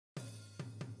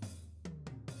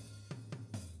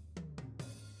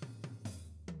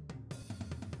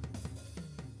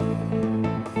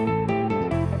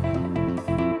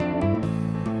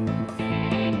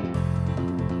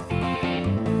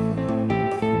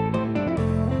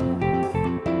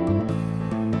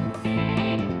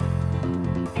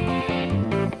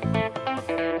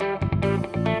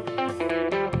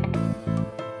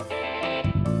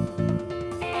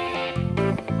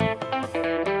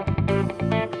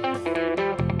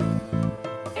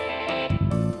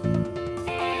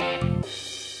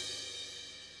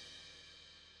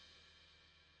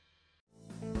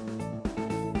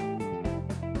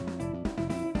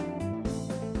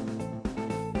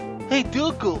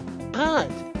pot.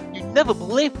 You never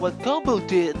believe what Gobbo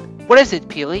did. What is it,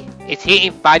 Peely? Is he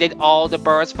invited all the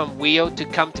birds from Rio to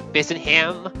come to visit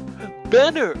him?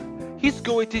 Better. He's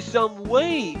going to some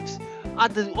waves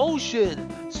at the ocean,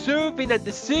 surfing at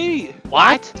the sea.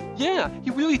 What? Yeah,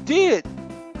 he really did.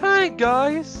 Hi,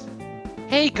 guys.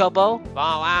 Hey, Gobbo. Oh,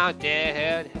 wow,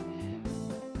 dude.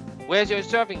 Where's your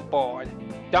surfing board?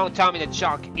 Don't tell me the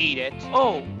shark eat it.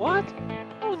 Oh, what?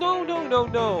 Oh,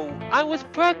 no. I was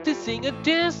practicing a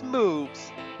dance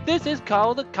moves. This is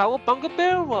called the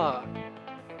Cowabunga-Bara.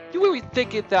 You really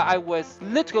thinking that I was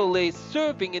literally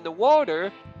surfing in the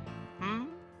water?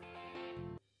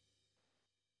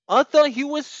 I thought he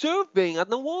was surfing on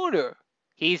the water.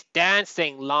 He's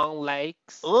dancing, long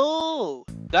legs. Oh,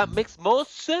 that makes more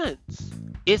sense.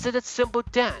 Is it a simple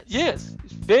dance? Yes,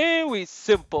 it's very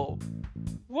simple.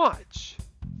 Watch.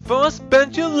 First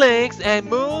bend your legs and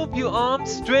move your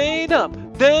arms straight up.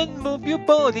 Then move your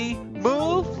body.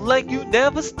 Move like you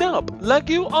never stop. Like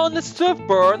you on a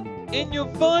surfboard in your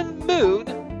fun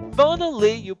mood.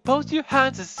 Finally, you post your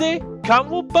hands and say,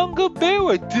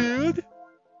 Cowabunga-Bara, dude.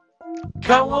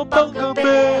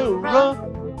 Cowabunga-Bara.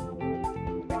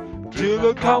 To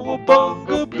the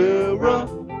Cowabunga-Bara.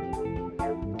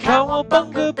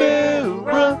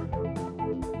 Cowabunga-Bara.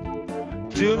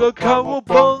 To the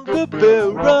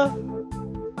Cowabunga-Bara.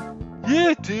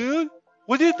 Yeah, dude.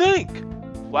 What do you think?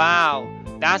 Wow,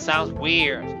 that sounds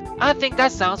weird. I think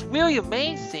that sounds really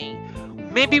amazing.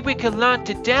 Maybe we could learn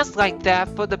to dance like that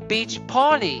for the beach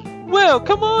party. Well,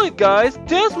 come on, guys.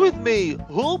 Dance with me.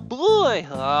 Oh, boy.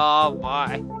 Oh,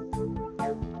 my.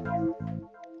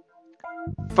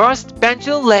 First, bend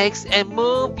your legs and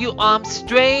move your arms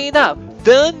straight up.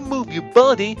 Then move your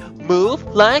body. Move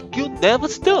like you never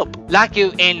stop. Like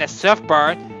you in a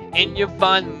surfboard in your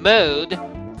fun mood.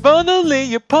 Finally,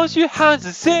 you post your hands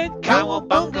and say,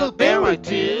 Cowabunga-Bara,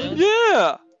 dude.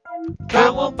 Yeah.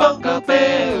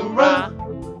 Cowabunga-Bara.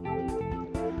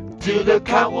 To the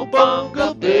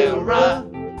Cowabunga-Bara.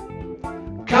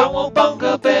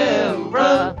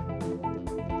 Cowabunga-Bara.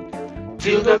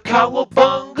 To the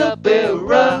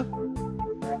Cowabunga-Bara.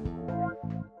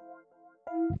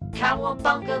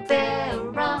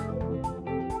 Cowabunga-Bara.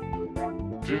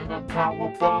 To the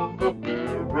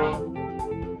Cowabunga-Bara.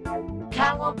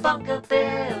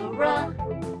 Cowabunga-Bara.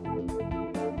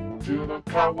 To the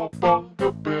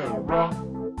Cowabunga-Bara.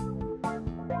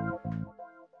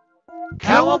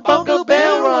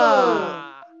 Cowabunga-Bara.